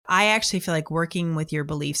I actually feel like working with your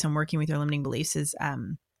beliefs and working with your limiting beliefs is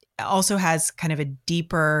also has kind of a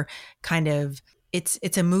deeper kind of,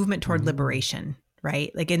 it's a movement toward liberation,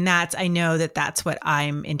 right? Like, and I know that's what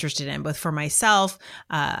I'm interested in, both for myself,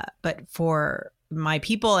 but for my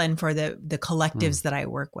people and for the collectives that I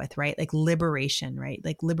work with, right? Like liberation, right?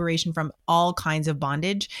 Like liberation from all kinds of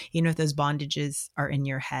bondage, even if those bondages are in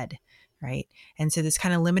your head, right? And so this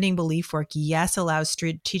kind of limiting belief work, yes, allows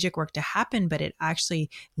strategic work to happen, but it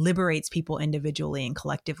actually liberates people individually and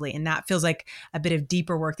collectively. And that feels like a bit of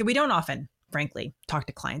deeper work that we don't often, frankly, talk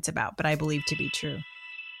to clients about, but I believe to be true.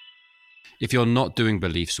 If you're not doing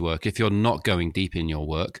beliefs work, if you're not going deep in your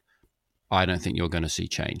work, I don't think you're going to see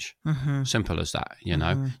change. Simple as that. You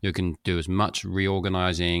know, you can do as much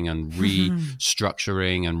reorganizing and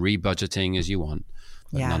restructuring and rebudgeting as you want,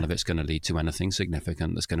 but none of it's going to lead to anything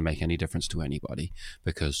significant that's going to make any difference to anybody,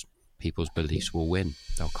 because people's beliefs will win.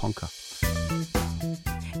 They'll conquer.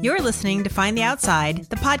 You're listening to Find the Outside,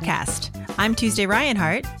 the podcast. I'm Tuesday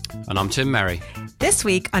Reinhardt. And I'm Tim Merry. This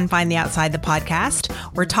week on Find the Outside, the podcast,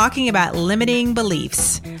 we're talking about limiting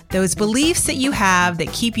beliefs. Those beliefs that you have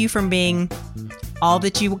that keep you from being all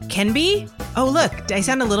that you can be. Oh, look, I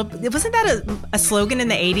sound a little, wasn't that a slogan in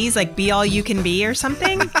the 80s? Like, be all you can be or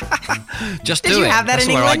something? Just do it. Did you have that That's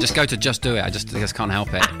in where England? I just go to just do it. I just can't help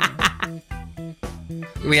it.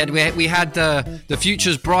 We had the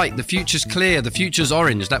future's bright, the future's clear, the future's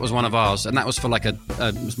orange. That was one of ours, and that was for like a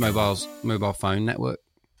mobile phone network.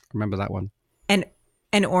 Remember that one?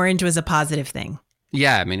 And orange was a positive thing.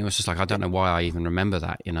 Yeah, I mean, it was just like, I don't know why I even remember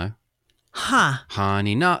that, you know? Huh.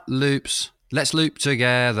 Honey Nut Loops, let's loop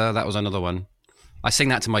together. That was another one. I sing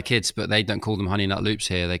that to my kids, but they don't call them Honey Nut Loops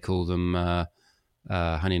here. They call them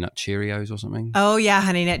Honey Nut Cheerios or something. Oh, yeah,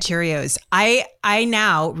 Honey Nut Cheerios. I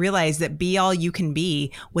now realize that Be All You Can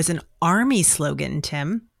Be was an Army slogan,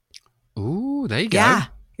 Tim. Ooh, there you go. Yeah,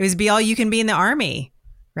 it was Be All You Can Be in the Army,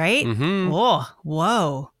 right? Mm-hmm. Oh,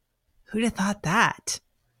 whoa. Who'd have thought that?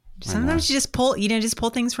 Sometimes you just pull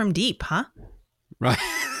things from deep, huh? Right.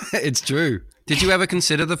 It's true. Did you ever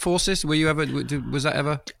consider the forces? Was that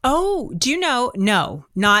ever? Oh, do you know? No,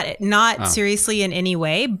 not seriously in any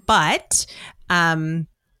way, but my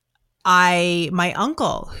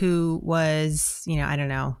uncle, who was, I don't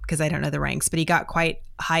know, because I don't know the ranks, but he got quite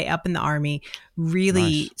high up in the Army,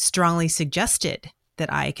 really strongly suggested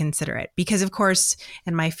that I consider it, because of course,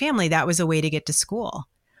 in my family, that was a way to get to school.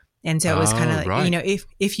 And so it was kind of like,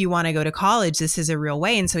 if you want to go to college, this is a real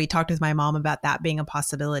way. And so he talked with my mom about that being a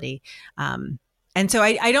possibility. And so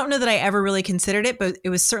I don't know that I ever really considered it, but it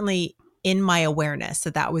was certainly in my awareness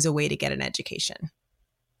that was a way to get an education.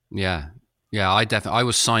 Yeah. Yeah, I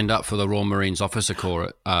was signed up for the Royal Marines Officer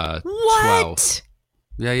Corps at 12.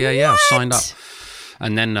 Yeah. I was signed up.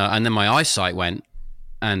 And then my eyesight went,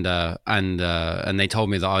 and they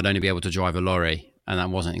told me that I'd only be able to drive a lorry. And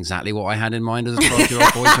that wasn't exactly what I had in mind as a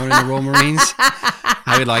 12-year-old boy joining the Royal Marines.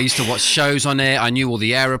 I used to watch shows on it. I knew all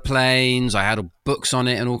the aeroplanes. I had books on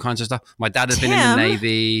it and all kinds of stuff. My dad had been in the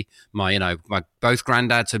Navy. My both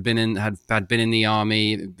granddads had been in the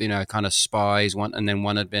Army. Kind of spies. One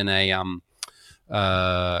had been a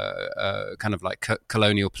kind of like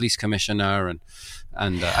colonial police commissioner,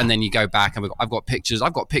 and then you go back and I've got pictures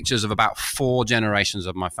of about 4 generations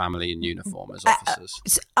of my family in uniform as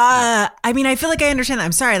officers. I mean, I feel like I understand that.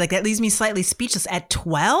 I'm sorry, like that leaves me slightly speechless. At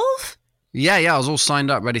 12? Yeah, I was all signed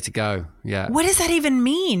up, ready to go. Yeah. What does that even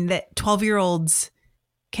mean, that 12-year-olds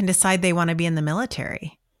can decide they want to be in the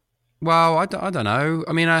military? Well, I don't know.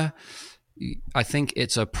 I mean, I think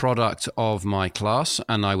it's a product of my class,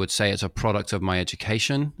 and I would say it's a product of my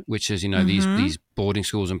education, which is, these boarding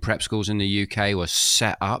schools and prep schools in the UK were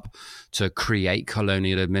set up to create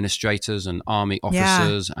colonial administrators and army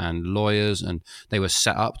officers and lawyers, and they were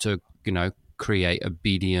set up to, create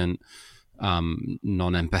obedient,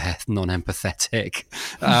 non-empathetic,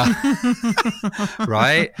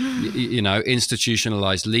 right?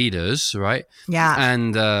 Institutionalized leaders, right? Yeah.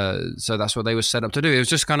 And so that's what they were set up to do. It was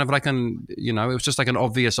just kind of like it was just like an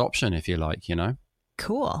obvious option, if you like,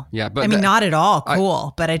 Cool. Yeah, but I mean, not at all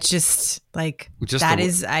cool, but it's just like,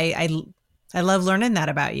 I love learning that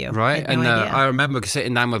about you. Right. And I remember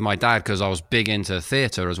sitting down with my dad, because I was big into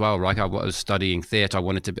theater as well, right? I was studying theater. I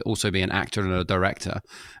wanted to also be an actor and a director.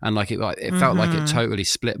 And it felt like it totally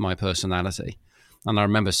split my personality. And I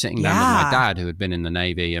remember sitting down with my dad, who had been in the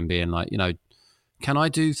Navy, and being like, can I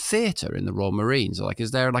do theater in the Royal Marines? Like,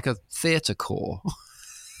 is there like a theater corps?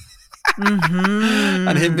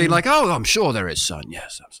 And him being like, oh, I'm sure there is, son.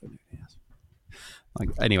 Yes, absolutely. Yes.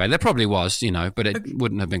 Anyway, there probably was, but it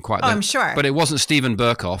wouldn't have been quite. I'm sure. But it wasn't Steven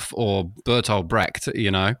Berkoff or Bertolt Brecht,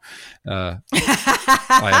 I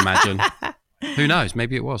imagine. Who knows?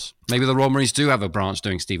 Maybe it was. Maybe the Royal Marines do have a branch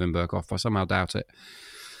doing Stephen Berkoff. I somehow doubt it.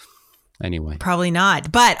 Anyway. Probably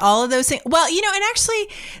not. But all of those things, well, and actually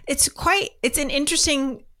it's an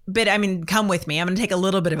interesting bit. I mean, come with me. I'm going to take a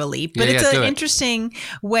little bit of a leap, but it's an interesting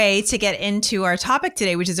way to get into our topic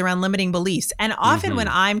today, which is around limiting beliefs. And often when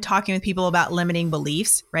I'm talking with people about limiting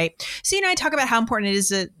beliefs, right? So, I talk about how important it is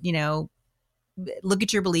to, look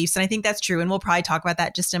at your beliefs. And I think that's true. And we'll probably talk about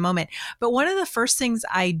that just in a moment. But one of the first things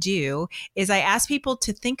I do is I ask people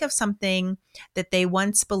to think of something that they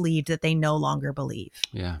once believed that they no longer believe.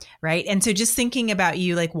 Yeah. Right. And so just thinking about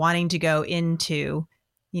you like wanting to go into,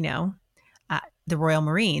 the Royal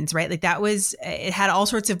Marines, right? Like it had all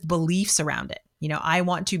sorts of beliefs around it. I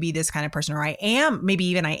want to be this kind of person, or I am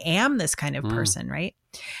this kind of person, right?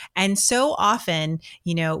 And so often,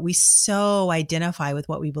 we so identify with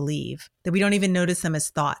what we believe that we don't even notice them as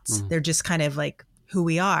thoughts. They're just kind of like who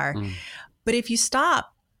we are. But if you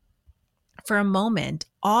stop for a moment,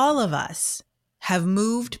 all of us have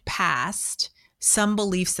moved past some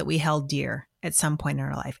beliefs that we held dear at some point in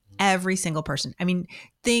our life. Every single person. I mean,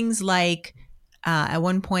 things like at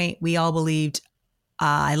one point we all believed,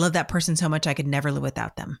 I love that person so much I could never live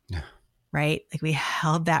without them. Yeah. Right? Like we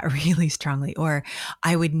held that really strongly. Or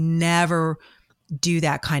I would never do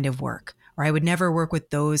that kind of work. Or I would never work with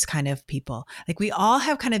those kind of people. Like we all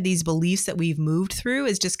have kind of these beliefs that we've moved through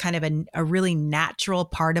as just kind of a really natural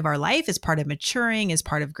part of our life, as part of maturing, as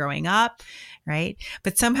part of growing up. Right?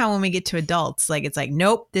 But somehow when we get to adults, like it's like,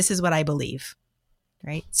 nope, this is what I believe.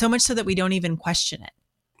 Right? So much so that we don't even question it.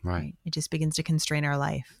 Right. It just begins to constrain our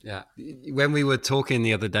life. Yeah. When we were talking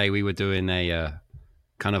the other day, we were doing a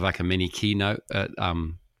kind of like a mini keynote at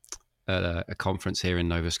a conference here in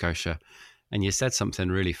Nova Scotia. And you said something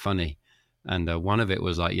really funny. And one of it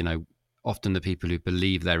was like, often the people who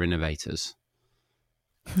believe they're innovators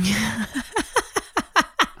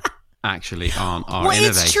actually aren't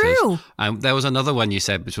innovators. It's true. There was another one you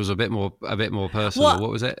said, which was a bit more personal. Well, what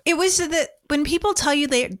was it? It was that when people tell you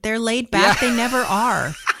they're laid back, they never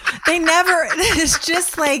are. They never. It's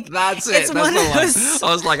just like that's it. That's the one.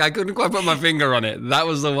 I was like, I couldn't quite put my finger on it. That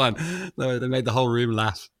was the one. They made the whole room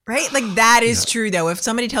laugh. Right? Like that is true though. If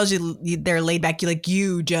somebody tells you they're laid back,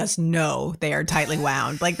 you just know they are tightly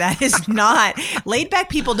wound. Like that is not laid back.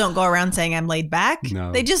 People don't go around saying I'm laid back.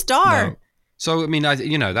 No, they just are. No. So, I mean,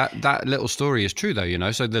 that little story is true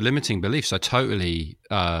though, so the limiting beliefs, I totally,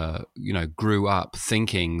 grew up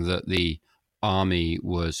thinking that the Army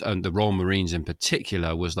was, and the Royal Marines in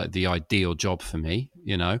particular, was like the ideal job for me.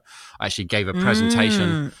 I actually gave a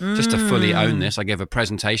presentation just to fully own this. I gave a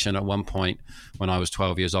presentation at one point when I was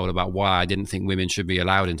 12 years old about why I didn't think women should be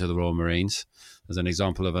allowed into the Royal Marines, as an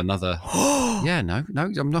example of another. Yeah, no,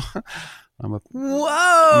 I'm not. I'm a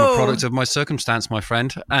product of my circumstance, my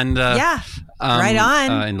friend, and right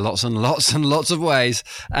on in lots and lots and lots of ways.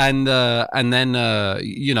 And then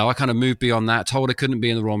I kind of moved beyond that. Told I couldn't be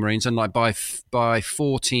in the Royal Marines, and like by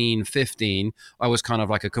 14, 15, I was kind of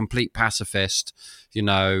like a complete pacifist.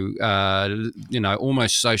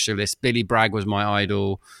 Almost socialist. Billy Bragg was my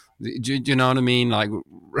idol. Do you know what I mean? Like.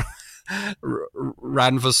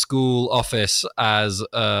 Ran for school office as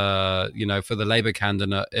for the Labour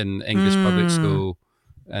candidate in English public school,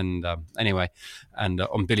 and anyway, and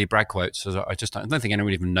on Billy Bragg quotes, I don't think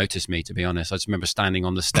anyone even noticed me, to be honest. I just remember standing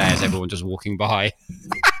on the stairs, everyone just walking by.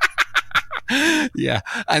 Yeah,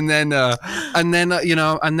 and then kind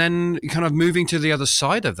of moving to the other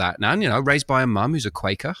side of that now. Raised by a mum who's a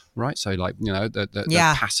Quaker, right? So like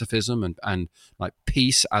the pacifism and like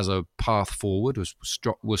peace as a path forward was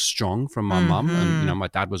strong from my mum, and my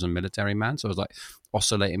dad was a military man, so I was like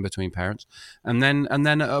oscillating between parents, and then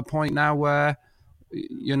at a point now where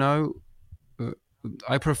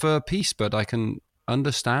I prefer peace, but I can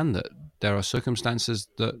understand that there are circumstances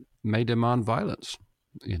that may demand violence.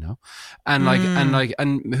 And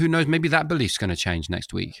who knows, maybe that belief's going to change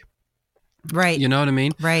next week. Right. You know what I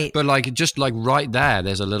mean? Right. But like, just like right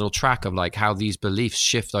there's a little track of like how these beliefs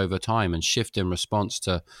shift over time and shift in response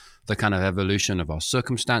to the kind of evolution of our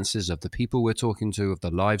circumstances, of the people we're talking to, of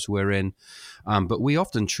the lives we're in. But we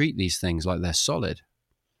often treat these things like they're solid.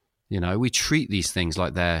 We treat these things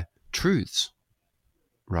like they're truths,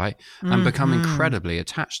 right? And become incredibly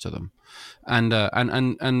attached to them. And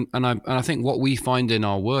I think what we find in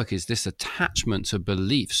our work is this attachment to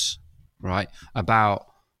beliefs, right, about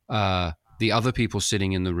the other people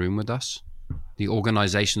sitting in the room with us, the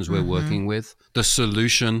organizations we're working with, the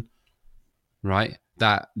solution, right,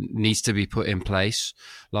 that needs to be put in place.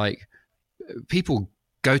 Like people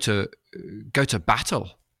go to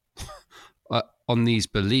battle on these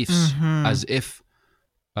beliefs as if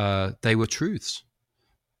they were truths.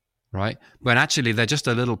 Right. But actually, they're just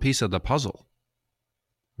a little piece of the puzzle.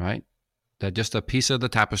 right? They're just a piece of the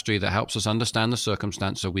tapestry that helps us understand the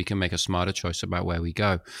circumstance so we can make a smarter choice about where we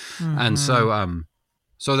go. And so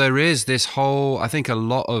there is this whole, I think a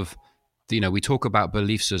lot of, we talk about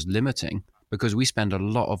beliefs as limiting because we spend a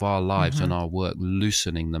lot of our lives and our work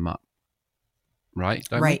loosening them up. Right?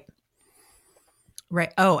 Don't we?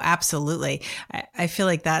 Right. Oh, absolutely. I feel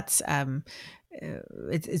like that's,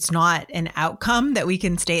 it's not an outcome that we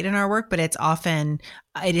can state in our work, but it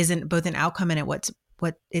isn't both an outcome and what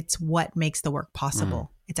makes the work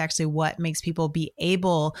possible. It's actually what makes people be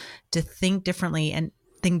able to think differently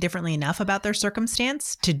enough about their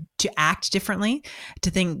circumstance, to act differently, to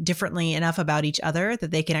think differently enough about each other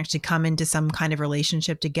that they can actually come into some kind of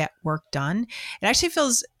relationship to get work done. It actually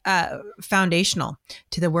feels foundational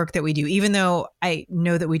to the work that we do, even though I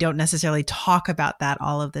know that we don't necessarily talk about that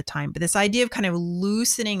all of the time. But this idea of kind of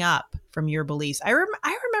loosening up from your beliefs. I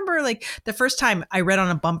remember like the first time I read on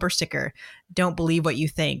a bumper sticker, "Don't believe what you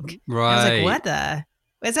think." Right. I was like, what the?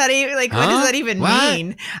 What's that even like? What does that even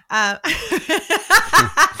mean?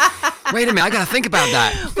 Wait a minute, I got to think about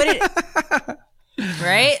that.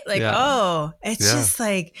 Right? Like, it's just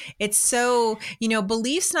like, it's so,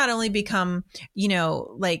 beliefs not only become,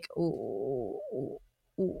 like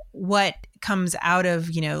what comes out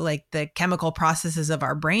of, like the chemical processes of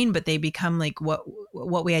our brain, but they become like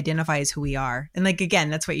what we identify as who we are. And like,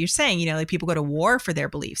 again, that's what you're saying, like people go to war for their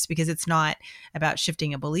beliefs because it's not about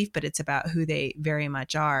shifting a belief, but it's about who they very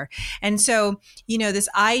much are. And so, this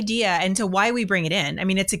idea, and so why we bring it in, I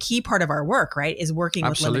mean, it's a key part of our work, right? Is working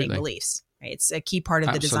with limiting beliefs, right? It's a key part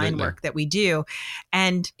of the design work that we do.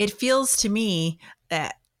 And it feels to me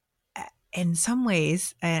that in some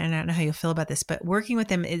ways, and I don't know how you'll feel about this, but working with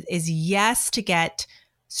them is yes, to get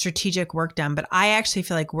strategic work done. But I actually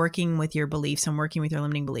feel like working with your beliefs and working with your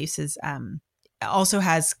limiting beliefs is also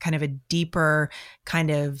has kind of a deeper kind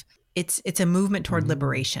of, it's a movement toward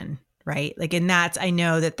liberation, right? Like, and I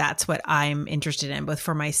know that that's what I'm interested in, both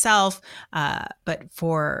for myself, but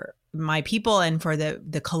for my people and for the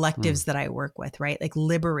collectives that I work with, right? Like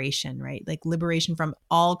liberation, right? Like liberation from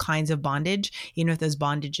all kinds of bondage, even if those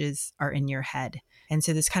bondages are in your head. And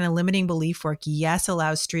so this kind of limiting belief work, yes,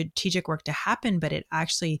 allows strategic work to happen, but it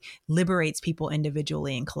actually liberates people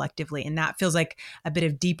individually and collectively. And that feels like a bit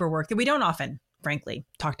of deeper work that we don't often, frankly,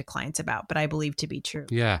 talk to clients about, but I believe to be true.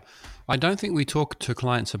 Yeah. I don't think we talk to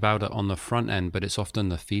clients about it on the front end, but it's often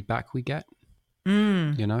the feedback we get.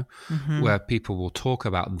 Where people will talk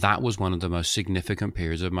about that was one of the most significant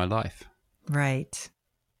periods of my life. Right.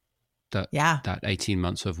 That 18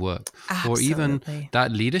 months of work. Absolutely. Or even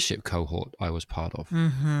that leadership cohort I was part of.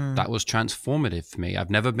 That was transformative for me. I've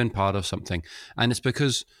never been part of something. And it's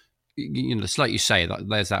because, it's like you say,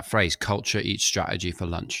 there's that phrase, culture eats strategy for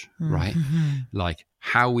lunch, right? Like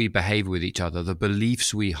how we behave with each other, the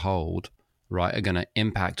beliefs we hold, right, are going to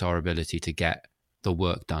impact our ability to get the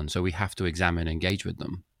work done. So we have to examine and engage with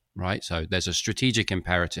them, right? So there's a strategic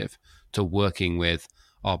imperative to working with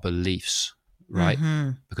our beliefs, right?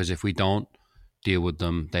 Because if we don't deal with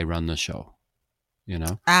them, they run the show,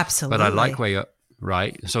 Absolutely. But I like where you're,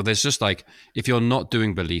 right? So there's just like, if you're not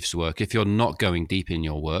doing beliefs work, if you're not going deep in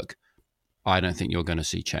your work, I don't think you're going to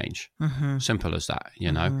see change. Simple as that,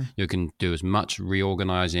 You can do as much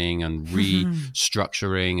reorganizing and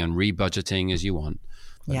restructuring and rebudgeting as you want.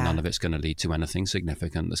 But none of it's going to lead to anything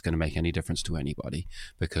significant that's going to make any difference to anybody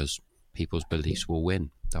because people's beliefs will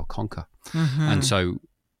win. They'll conquer. And so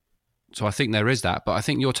I think there is that. But I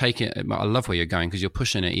think you're taking it, I love where you're going because you're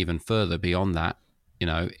pushing it even further beyond that,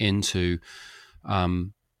 into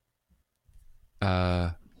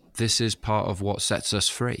this is part of what sets us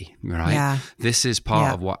free, right? Yeah. This is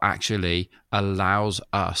part of what actually allows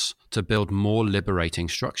us to build more liberating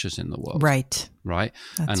structures in the world. Right. Right.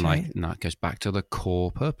 That's and right. and that goes back to the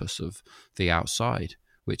core purpose of the outside,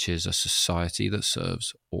 which is a society that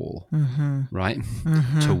serves all, right?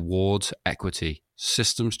 Towards equity.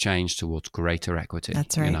 Systems change towards greater equity.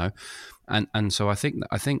 That's right. And so I think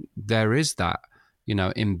there is that,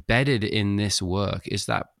 embedded in this work is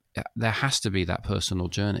that there has to be that personal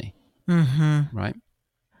journey, right?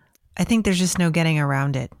 I think there's just no getting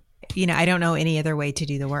around it. I don't know any other way to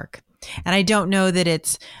do the work. And I don't know that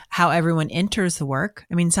it's how everyone enters the work.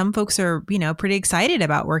 I mean, some folks are, pretty excited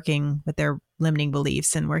about working with their limiting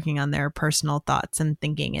beliefs and working on their personal thoughts and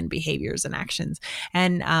thinking and behaviors and actions.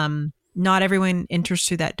 And not everyone enters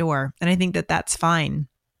through that door. And I think that that's fine.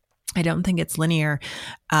 I don't think it's linear.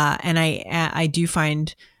 And I do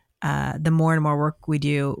find the more and more work we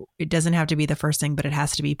do, it doesn't have to be the first thing, but it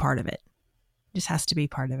has to be part of it. It just has to be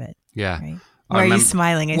part of it. Yeah. Right? Why are you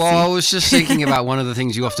smiling? I was just thinking about one of the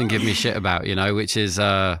things you often give me shit about, which is,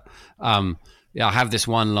 I have this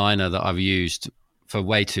one-liner that I've used for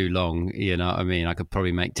way too long. You know what I mean? I could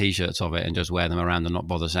probably make t-shirts of it and just wear them around and not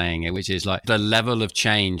bother saying it, which is like the level of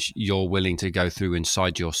change you're willing to go through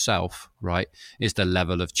inside yourself, right? Is the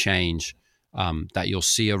level of change that you'll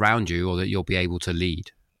see around you, or that you'll be able to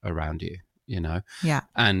lead around you. You know, yeah,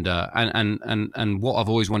 and what I've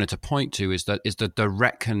always wanted to point to is the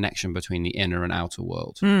direct connection between the inner and outer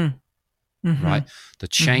world, right? The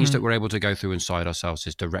change that we're able to go through inside ourselves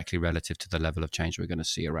is directly relative to the level of change we're going to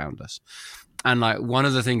see around us. And like one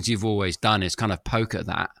of the things you've always done is kind of poke at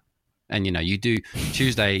that, and you know, you do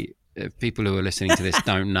Tuesday. If people who are listening to this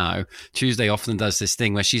don't know, Tuesday often does this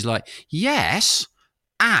thing where she's like, yes.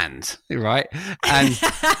 And right.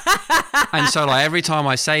 And so like every time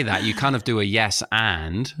I say that, you kind of do a yes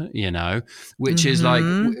and, you know, which is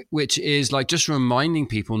like just reminding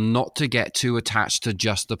people not to get too attached to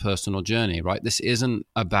just the personal journey, right? This isn't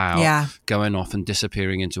about going off and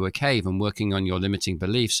disappearing into a cave and working on your limiting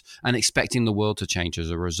beliefs and expecting the world to change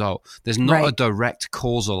as a result. There's not a direct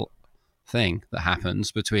causal thing that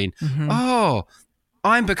happens between,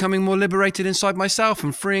 I'm becoming more liberated inside myself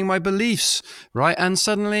and freeing my beliefs, right? And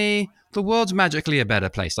suddenly the world's magically a better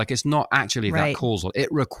place. Like it's not actually that causal.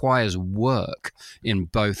 It requires work in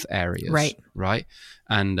both areas, right?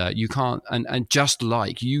 And you can't, and just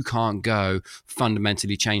like you can't go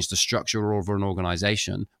fundamentally change the structure of an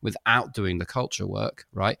organization without doing the culture work,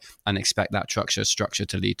 right? And expect that structure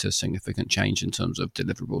to lead to significant change in terms of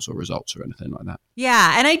deliverables or results or anything like that.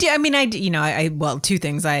 Yeah. And well, two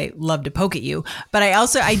things. I love to poke at you, but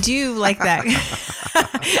I do like that.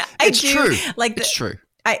 It's true. It's true.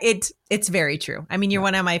 It's very true. I mean, you're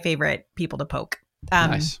one of my favorite people to poke.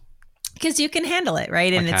 Nice. Because you can handle it,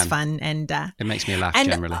 right? And it's fun. And it makes me laugh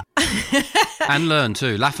generally. And learn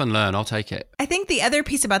too. Laugh and learn. I'll take it. I think the other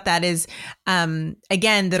piece about that is,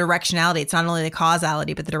 again, the directionality. It's not only the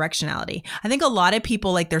causality, but the directionality. I think a lot of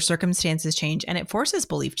people, like, their circumstances change and it forces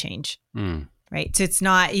belief change, right? So it's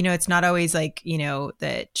not always like,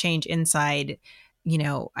 the change inside,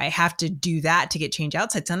 I have to do that to get change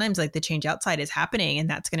outside. Sometimes like the change outside is happening and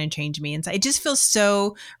that's going to change me inside. It just feels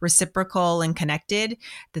so reciprocal and connected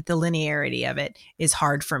that the linearity of it is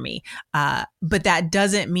hard for me. But that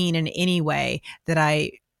doesn't mean in any way that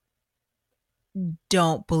I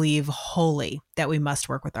don't believe wholly that we must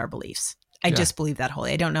work with our beliefs. I just believe that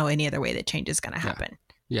wholly. I don't know any other way that change is going to happen.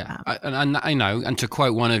 Yeah. And I know, and to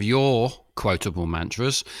quote one of your quotable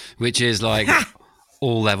mantras, which is like,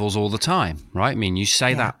 all levels all the time, right? I mean, you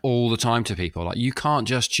say that all the time to people. Like, you can't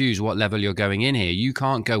just choose what level you're going in here. You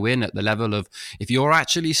can't go in at the level of, if you're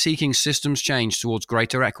actually seeking systems change towards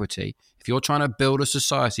greater equity, if you're trying to build a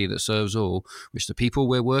society that serves all, which the people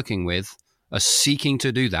we're working with are seeking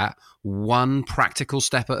to do that one practical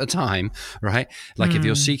step at a time, right? Like if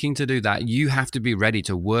you're seeking to do that, you have to be ready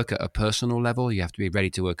to work at a personal level. You have to be ready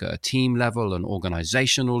to work at a team level, an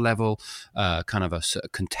organizational level, kind of a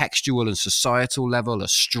contextual and societal level, a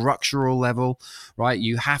structural level, right?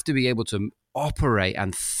 You have to be able to operate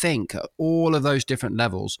and think at all of those different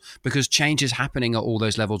levels because change is happening at all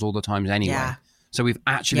those levels all the time anyway. Yeah. So we've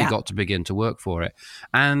actually got to begin to work for it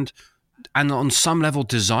and on some level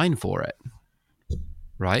design for it.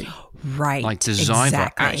 Right? Like design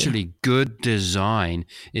for actually good design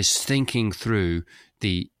is thinking through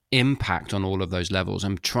the impact on all of those levels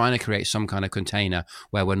and trying to create some kind of container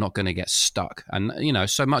where we're not going to get stuck. And,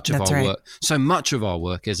 so much of our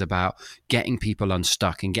work is about getting people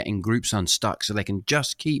unstuck and getting groups unstuck so they can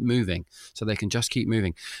just keep moving,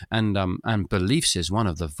 And beliefs is one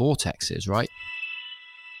of the vortexes, right?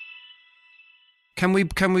 Can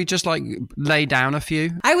we just like lay down a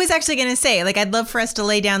few? I was actually going to say, like, I'd love for us to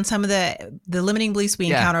lay down some of the limiting beliefs we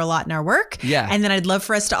encounter a lot in our work. Yeah. And then I'd love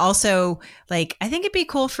for us to also, like, I think it'd be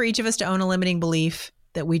cool for each of us to own a limiting belief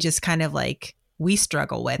that we just kind of like, we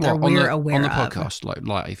struggle with or we're aware of. On the podcast, like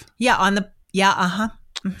live? Yeah,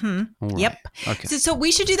 Mm-hmm. Right. Yep. Okay. So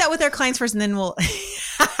we should do that with our clients first and then we'll... Do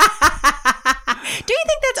you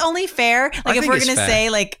think that's only fair? Like if we're going to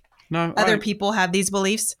say like other people have these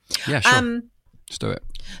beliefs? Yeah, sure. Let's do it.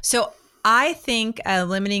 So I think a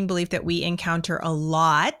limiting belief that we encounter a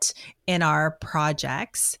lot in our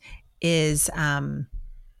projects is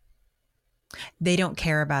they don't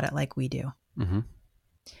care about it like we do. Mm-hmm.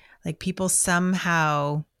 Like people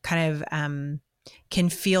somehow kind of can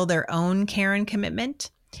feel their own care and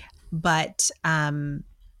commitment, but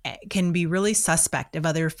can be really suspect of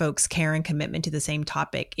other folks' care and commitment to the same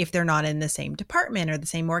topic if they're not in the same department or the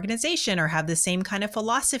same organization or have the same kind of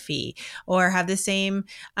philosophy or have the same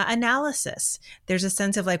analysis. There's a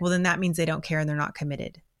sense of like, well, then that means they don't care and they're not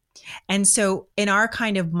committed. And so in our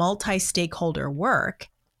kind of multi-stakeholder work,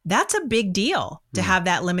 that's a big deal to have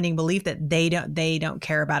that limiting belief that they don't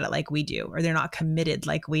care about it like we do, or they're not committed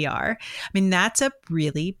like we are. I mean, that's a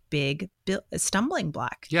really big stumbling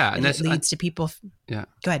block. Yeah. And it leads to people. Yeah.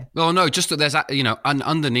 Go ahead. Well, no, just that there's,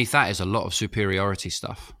 underneath that is a lot of superiority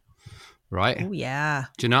stuff. Right? Oh, yeah.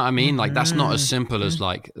 Do you know what I mean? Like, that's not as simple as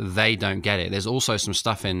like, they don't get it. There's also some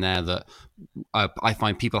stuff in there that I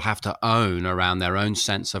find people have to own around their own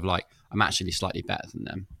sense of like, I'm actually slightly better than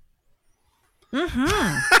them.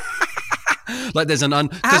 Like there's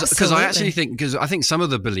because I actually think, because I think some of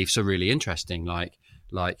the beliefs are really interesting. Like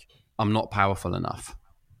I'm not powerful enough.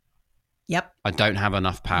 Yep. I don't have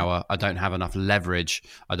enough power. I don't have enough leverage.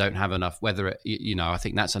 I don't have enough, I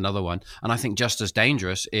think that's another one. And I think just as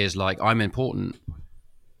dangerous is like, I'm important.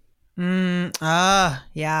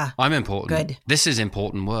 Yeah. I'm important. Good. This is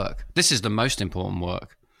important work. This is the most important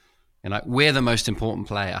work. We're the most important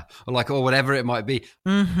player, or whatever it might be.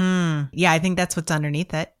 Yeah, I think that's what's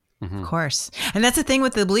underneath it. Of course. And that's the thing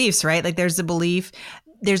with the beliefs, right? Like there's a belief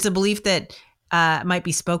that might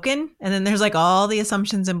be spoken, and then there's like all the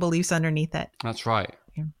assumptions and beliefs underneath it. That's right.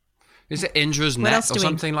 Yeah. Is it Indra's net or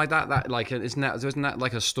something like that? That like isn't that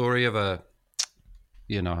like a story of a,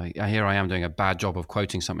 here I am doing a bad job of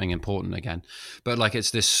quoting something important again, but like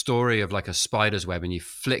it's this story of like a spider's web, and you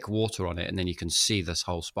flick water on it, and then you can see this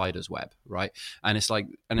whole spider's web, right? And it's like,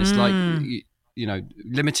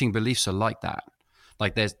 limiting beliefs are like that.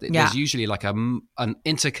 Like there's usually like an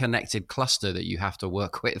interconnected cluster that you have to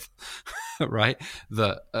work with, right?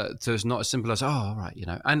 That so it's not as simple as all right,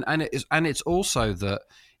 and it's also that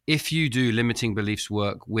if you do limiting beliefs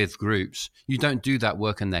work with groups, you don't do that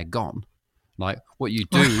work and they're gone. Like what you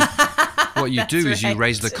do, is you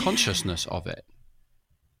raise the consciousness of it.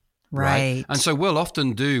 Right. And so we'll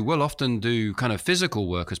often do kind of physical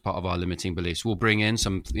work as part of our limiting beliefs. We'll bring in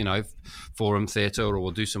some, forum theater, or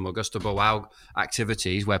we'll do some Augusto Boal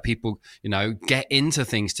activities where people, get into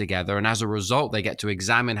things together. And as a result, they get to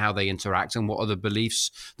examine how they interact and what are the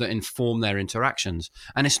beliefs that inform their interactions.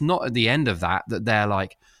 And it's not at the end of that they're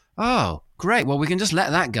like, oh, great. Well, we can just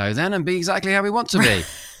let that go then and be exactly how we want to be.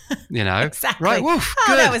 Exactly. Right? Woof,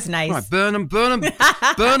 good. That was nice. Right, burn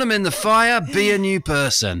them in the fire, be a new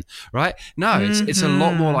person, right? No, it's a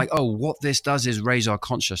lot more like, what this does is raise our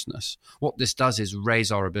consciousness. What this does is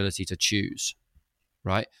raise our ability to choose,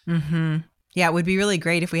 right? Yeah, it would be really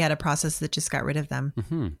great if we had a process that just got rid of them.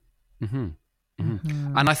 And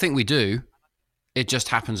I think we do. It just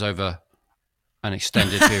happens over an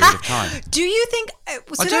extended period of time. Do you think?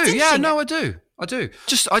 I do. Yeah, no, I do. I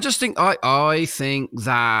just think I think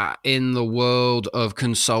that in the world of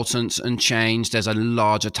consultants and change, there's a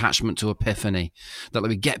large attachment to epiphany. That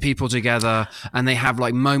we get people together and they have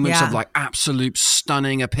like moments of like absolute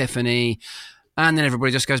stunning epiphany, and then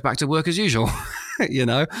everybody just goes back to work as usual.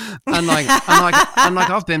 And like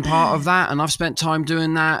I've been part of that, and I've spent time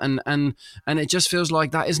doing that, and it just feels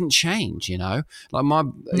like that isn't change. Like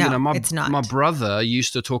it's not. My brother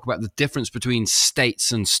used to talk about the difference between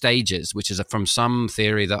states and stages, which is from some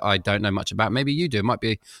theory that I don't know much about. Maybe you do. It might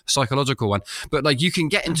be a psychological one, but like you can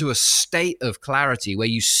get into a state of clarity where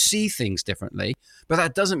you see things differently, but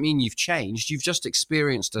that doesn't mean you've changed. You've just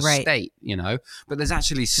experienced a state, but there's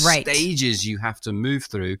actually stages you have to move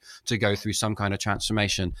through to go through some kind of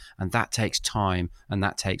transformation, and that takes time and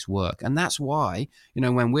that takes work. And that's why,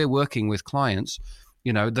 when we're working with clients,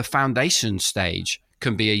 the foundation stage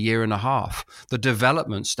can be a year and a half. The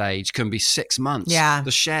development stage can be 6 months. Yeah. The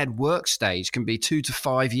shared work stage can be 2 to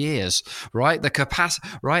 5 years, right? The capacity,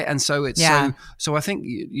 right? And so it's so I think,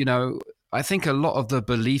 I think a lot of the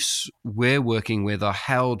beliefs we're working with are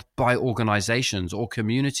held by organizations or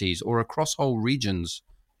communities or across whole regions,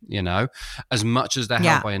 as much as they're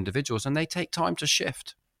held by individuals, and they take time to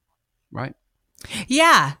shift, right?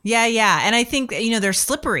 Yeah. And I think, they're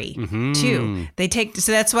slippery too.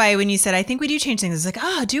 So that's why when you said, I think we do change things, it's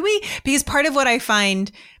like, do we? Because part of what I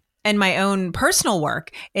find in my own personal work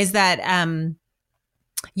is that,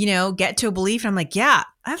 get to a belief and I'm like, yeah,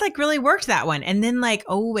 I've like really worked that one. And then like,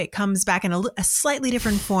 it comes back in a slightly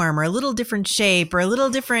different form or a little different shape or a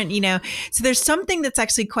little different, so there's something that's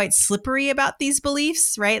actually quite slippery about these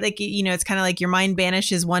beliefs, right? Like, it's kind of like your mind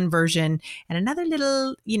banishes one version and another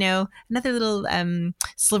little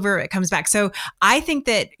sliver, it comes back. So I think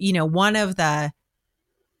that, one of the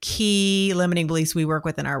key limiting beliefs we work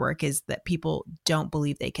with in our work is that people don't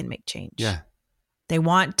believe they can make change. Yeah. They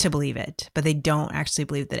want to believe it, but they don't actually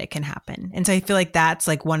believe that it can happen. And so I feel like that's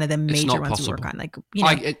like one of the major ones we work on. Like,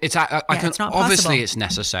 it's not possible. It's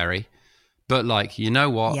necessary, But like, you know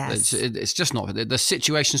what? Yes. It's just not. The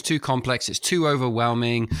situation's too complex. It's too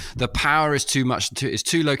overwhelming. The power is too much. It's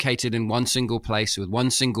too located in one single place with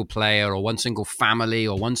one single player or one single family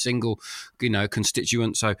or one single,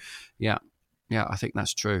 constituent. So, yeah, I think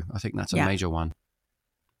that's true. I think that's a major one.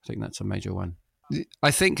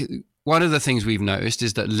 I think one of the things we've noticed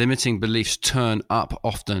is that limiting beliefs turn up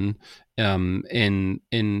often in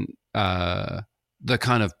the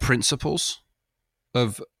kind of principles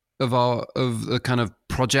of the kind of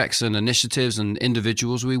projects and initiatives and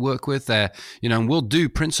individuals we work with. There, and we'll do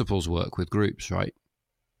principles work with groups, right?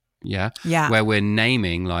 Yeah. Where we're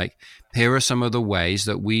naming, like, here are some of the ways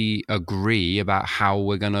that we agree about how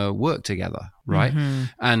we're going to work together, right?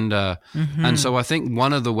 And so I think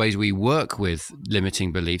one of the ways we work with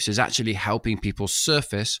limiting beliefs is actually helping people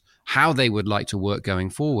surface how they would like to work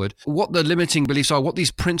going forward. What the limiting beliefs are, what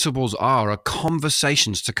these principles are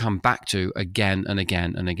conversations to come back to again and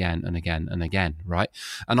again and again and again and again, right?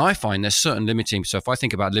 And I find there's certain limiting. So if I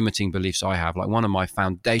think about limiting beliefs I have, like one of my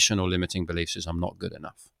foundational limiting beliefs is I'm not good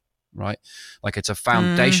enough. Right? Like it's a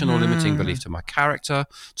foundational limiting belief to my character,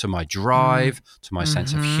 to my drive, to my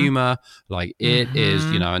sense of humor. Like it is,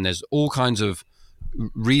 and there's all kinds of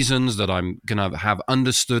reasons that I'm going to have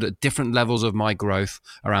understood at different levels of my growth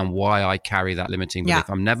around why I carry that limiting belief.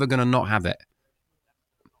 I'm never going to not have it.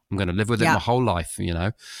 I'm going to live with it my whole life,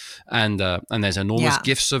 and there's enormous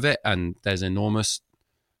gifts of it, and there's enormous,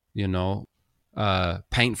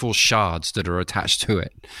 painful shards that are attached to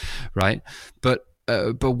it. Right. But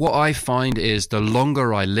what I find is the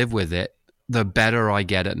longer I live with it, the better I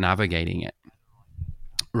get at navigating it.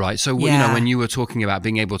 Right. So, when you were talking about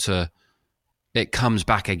being able to, it comes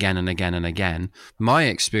back again and again and again. My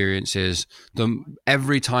experience is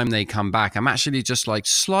every time they come back, I'm actually just like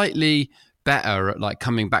slightly better at like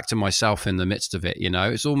coming back to myself in the midst of it.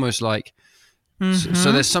 It's almost like,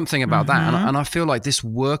 so there's something about that. And I feel like this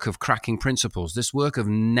work of cracking principles, this work of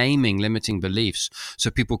naming limiting beliefs so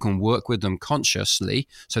people can work with them consciously,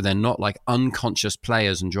 so they're not like unconscious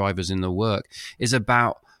players and drivers in the work, is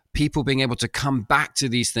about people being able to come back to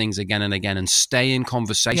these things again and again and stay in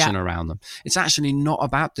conversation around them. It's actually not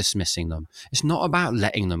about dismissing them. It's not about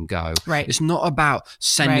letting them go. Right. It's not about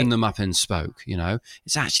sending them up in smoke,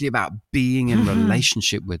 It's actually about being in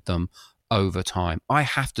relationship with them over time. I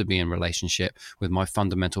have to be in relationship with my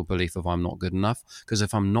fundamental belief of I'm not good enough, because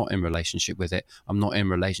if I'm not in relationship with it, I'm not in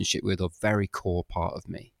relationship with a very core part of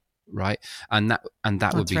me, right? And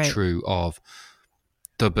that would be true of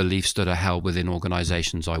the beliefs that are held within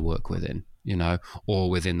organizations I work within, or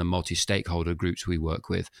within the multi-stakeholder groups we work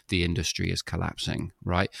with. The industry is collapsing,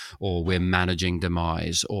 right? Or we're managing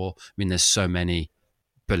demise, there's so many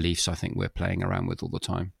beliefs I think we're playing around with all the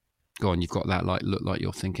time. Go on, you've got that look like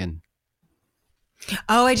you're thinking.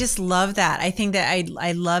 Oh, I just love that. I think that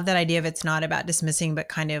I love that idea of it's not about dismissing, but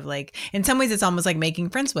kind of like, in some ways it's almost like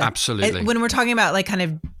making friends with. Absolutely. When we're talking about like kind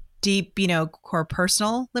of deep, core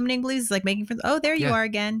personal limiting beliefs, like making friends. Oh, there you are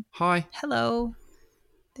again. Hi. Hello.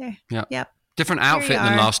 There. Yeah. Yep. Different outfit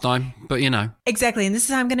than last time, but Exactly. And this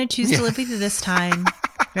is how I'm going to choose to live with you this time.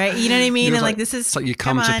 Right. You know what I mean? And like this is, it's like you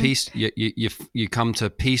come to peace. You come to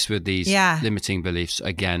peace with these limiting beliefs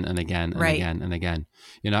again and again and again and again,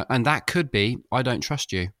 and that could be, I don't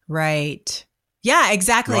trust you. Right. Yeah,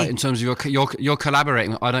 exactly. Right. In terms of you're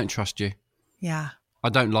collaborating. I don't trust you. Yeah. I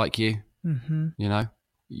don't like you. Mm-hmm.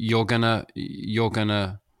 You're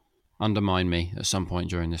gonna undermine me at some point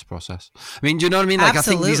during this process. I mean, do you know what I mean? Like,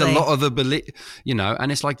 absolutely. I think these are a lot of the belief,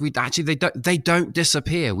 and it's like they don't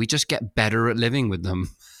disappear. We just get better at living with them,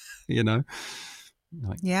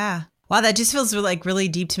 Like, yeah. Wow, that just feels like really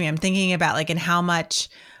deep to me. I'm thinking about like in how much,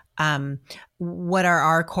 what are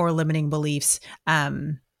our core limiting beliefs,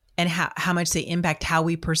 and how much they impact how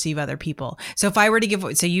we perceive other people. So if I were to give,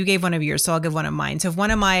 so you gave one of yours, so I'll give one of mine. So if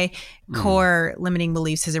one of my core limiting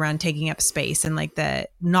beliefs is around taking up space and like the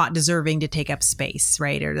not deserving to take up space,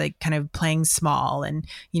 right? Or like kind of playing small and,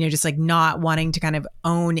 just like not wanting to kind of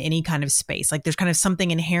own any kind of space. Like there's kind of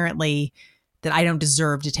something inherently that I don't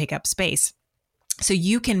deserve to take up space. So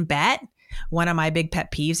you can bet one of my big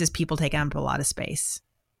pet peeves is people taking up a lot of space.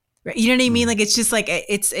 You know what I mean? Like, it's just like,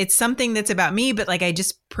 it's something that's about me, but like, I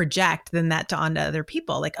just project then that onto other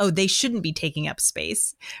people. Like, oh, they shouldn't be taking up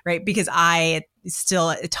space, right? Because I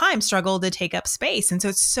still at times struggle to take up space. And so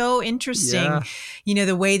it's so interesting,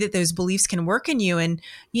 the way that those beliefs can work in you. And,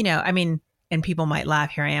 and people might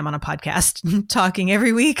laugh. Here I am on a podcast talking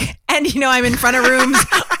every week. And, I'm in front of rooms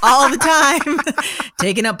all the time,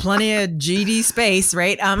 taking up plenty of GD space,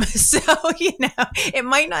 right? So, it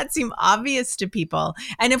might not seem obvious to people.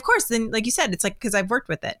 And of course, then, like you said, it's like, because I've worked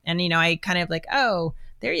with it. And, I kind of like, oh,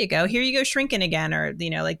 there you go. Here you go shrinking again. Or,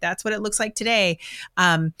 like that's what it looks like today.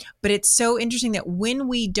 But it's so interesting that when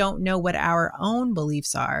we don't know what our own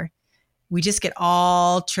beliefs are, we just get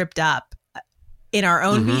all tripped up in our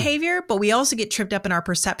own behavior, but we also get tripped up in our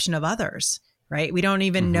perception of others, right? We don't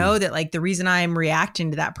even know that like the reason I'm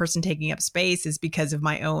reacting to that person taking up space is because of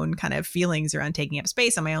my own kind of feelings around taking up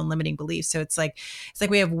space and my own limiting beliefs. So it's like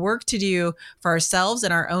we have work to do for ourselves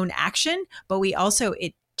and our own action, but we also,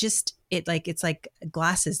 it's like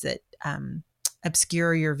glasses that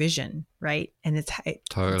obscure your vision, right? And it's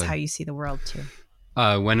how you see the world too.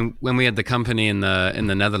 When we had the company in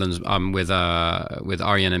the Netherlands with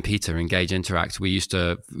Arjen and Peter, Engage Interact, we used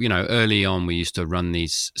to, early on we used to run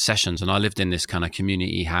these sessions, and I lived in this kind of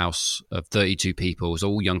community house of 32 people. It was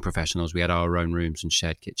all young professionals. We had our own rooms and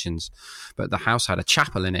shared kitchens, but the house had a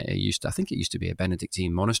chapel in it. I think it used to be a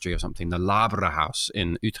Benedictine monastery or something, the Labra House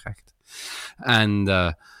in Utrecht, and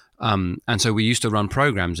so we used to run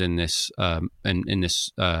programs in this kind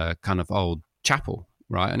of old chapel.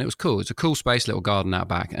 Right. And it was cool. It's a cool space, little garden out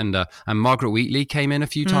back. And Margaret Wheatley came in a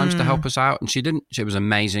few times to help us out. And she was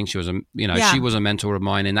amazing. She was, she was a mentor of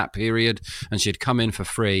mine in that period, and she'd come in for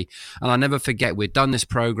free. And I'll never forget, we'd done this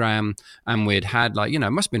program and we'd had it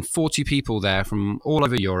must have been 40 people there from all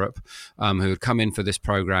over Europe who had come in for this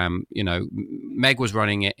program. Meg was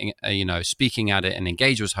running it, speaking at it, and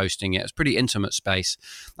Engage was hosting it. It was a pretty intimate space.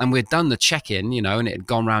 And we'd done the check-in, and it had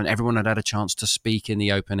gone round. Everyone had had a chance to speak in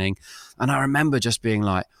the opening. And I remember just being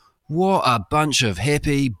like, what a bunch of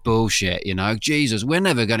hippie bullshit, Jesus, we're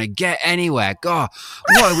never going to get anywhere. God,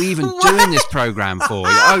 what are we even doing this program for?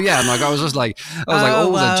 Oh yeah. And I was like,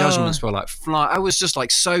 the judgments were like fly. I was just like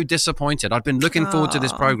so disappointed. I'd been looking forward to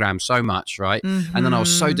this program so much. Right. And then I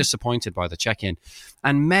was so disappointed by the check-in,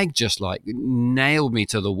 and Meg just like nailed me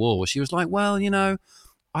to the wall. She was like, well,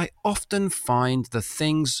 I often find the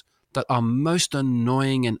things that are most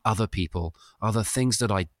annoying in other people are the things that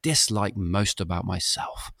I dislike most about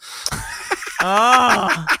myself.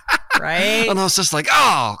 Oh, right. And I was just like,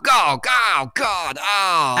 oh, God, oh,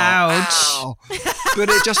 ouch. Ow.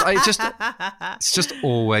 But it's just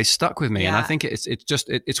always stuck with me. Yeah. And I think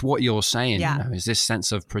it's what you're saying, is this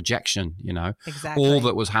sense of projection, Exactly. All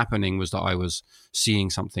that was happening was that I was seeing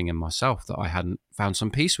something in myself that I hadn't found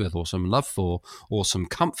some peace with, or some love for, or some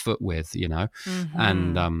comfort with,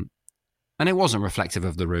 and it wasn't reflective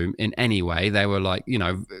of the room in any way. They were like,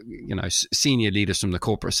 senior leaders from the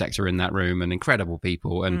corporate sector in that room, and incredible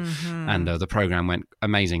people. And the program went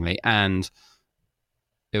amazingly. And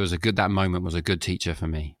it was that moment was a good teacher for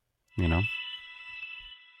me,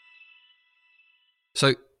 So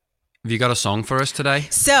have you got a song for us today?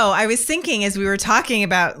 So I was thinking, as we were talking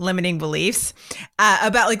about limiting beliefs,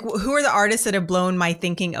 about like, who are the artists that have blown my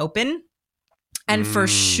thinking open? And for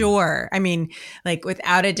sure, I mean, like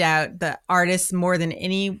without a doubt, the artist more than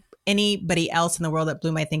anybody else in the world that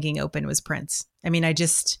blew my thinking open was Prince. I mean,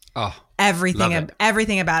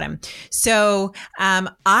 everything about him. So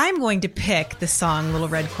I'm going to pick the song Little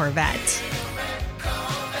Red Corvette.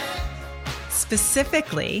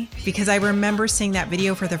 Specifically because I remember seeing that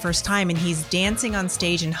video for the first time, and he's dancing on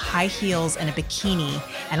stage in high heels and a bikini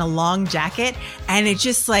and a long jacket. And it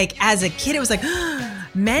just like, as a kid, it was like,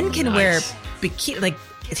 men can wear like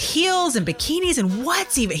heels and bikinis, and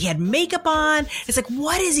he had makeup on. It's like,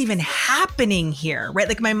 what is even happening here, right?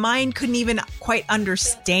 Like my mind couldn't even quite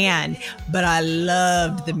understand, but I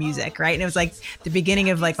loved the music, right? And it was like the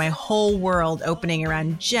beginning of like my whole world opening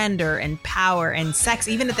around gender and power and sex,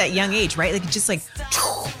 even at that young age, right? Like it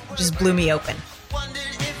just blew me open.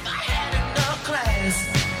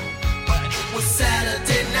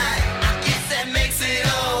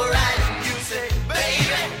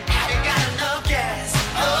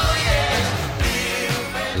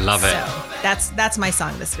 Love it. So that's my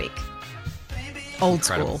song this week. Old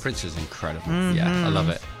school. Prince is incredible. Yeah, I love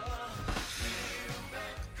it.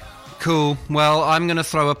 Cool. Well, I'm going to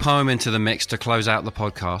throw a poem into the mix to close out the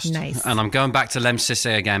podcast. Nice. And I'm going back to Lemn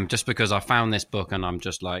Sissay again, just because I found this book and I'm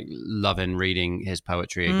just like loving reading his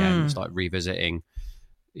poetry again. It's like revisiting,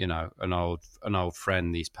 an old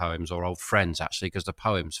friend, these poems, or old friends actually, because the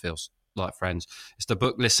poems feel like friends. It's the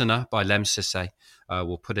book Listener by Lemn Sissay.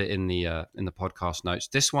 We'll put it in the podcast notes.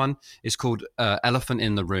 This one is called Elephant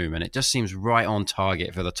in the Room, and it just seems right on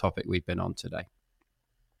target for the topic we've been on today.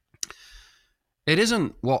 It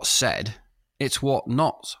isn't what's said, it's what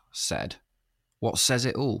not said. What says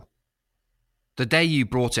it all? The day you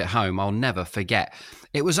brought it home, I'll never forget.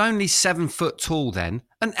 It was only 7 foot tall then.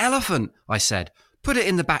 An elephant, I said. Put it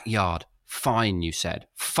in the backyard. Fine, you said.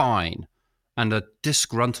 Fine. And a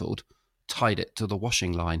disgruntled tied it to the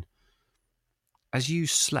washing line. As you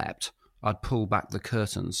slept, I'd pull back the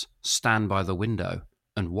curtains, stand by the window,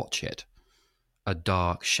 and watch it. A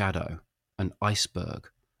dark shadow, an iceberg,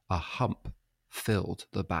 a hump filled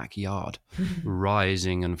the backyard,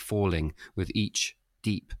 rising and falling with each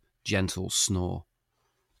deep, gentle snore.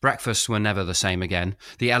 Breakfasts were never the same again.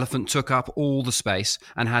 The elephant took up all the space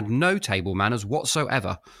and had no table manners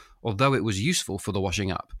whatsoever, although it was useful for the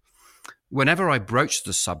washing up. Whenever I broached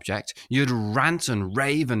the subject, you'd rant and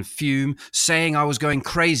rave and fume, saying I was going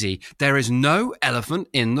crazy. There is no elephant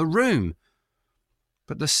in the room.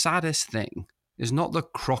 But the saddest thing is not the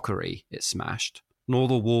crockery it smashed, nor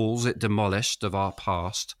the walls it demolished of our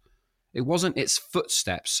past. It wasn't its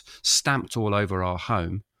footsteps stamped all over our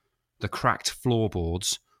home, the cracked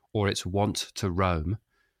floorboards, or its want to roam.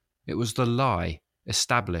 It was the lie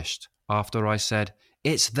established after I said,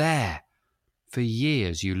 "It's there." For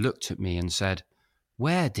years you looked at me and said,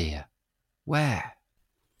 "Where, dear? Where?"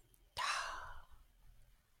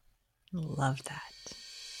 Love that.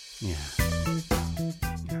 Yeah.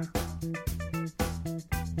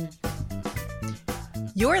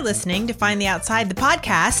 You're listening to Find the Outside, the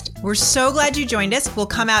podcast. We're so glad you joined us. We'll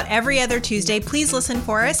come out every other Tuesday. Please listen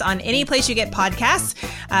for us on any place you get podcasts.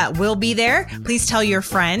 We'll be there. Please tell your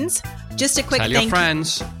friends. Just a quick thank you. Tell your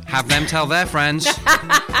friends. Have them tell their friends.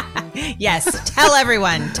 Yes, tell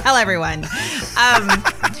everyone. Tell everyone.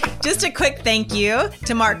 Just a quick thank you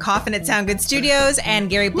to Mark Coffin at Sound Good Studios and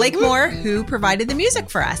Gary Blakemore, who provided the music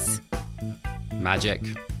for us. Magic.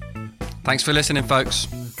 Thanks for listening, folks.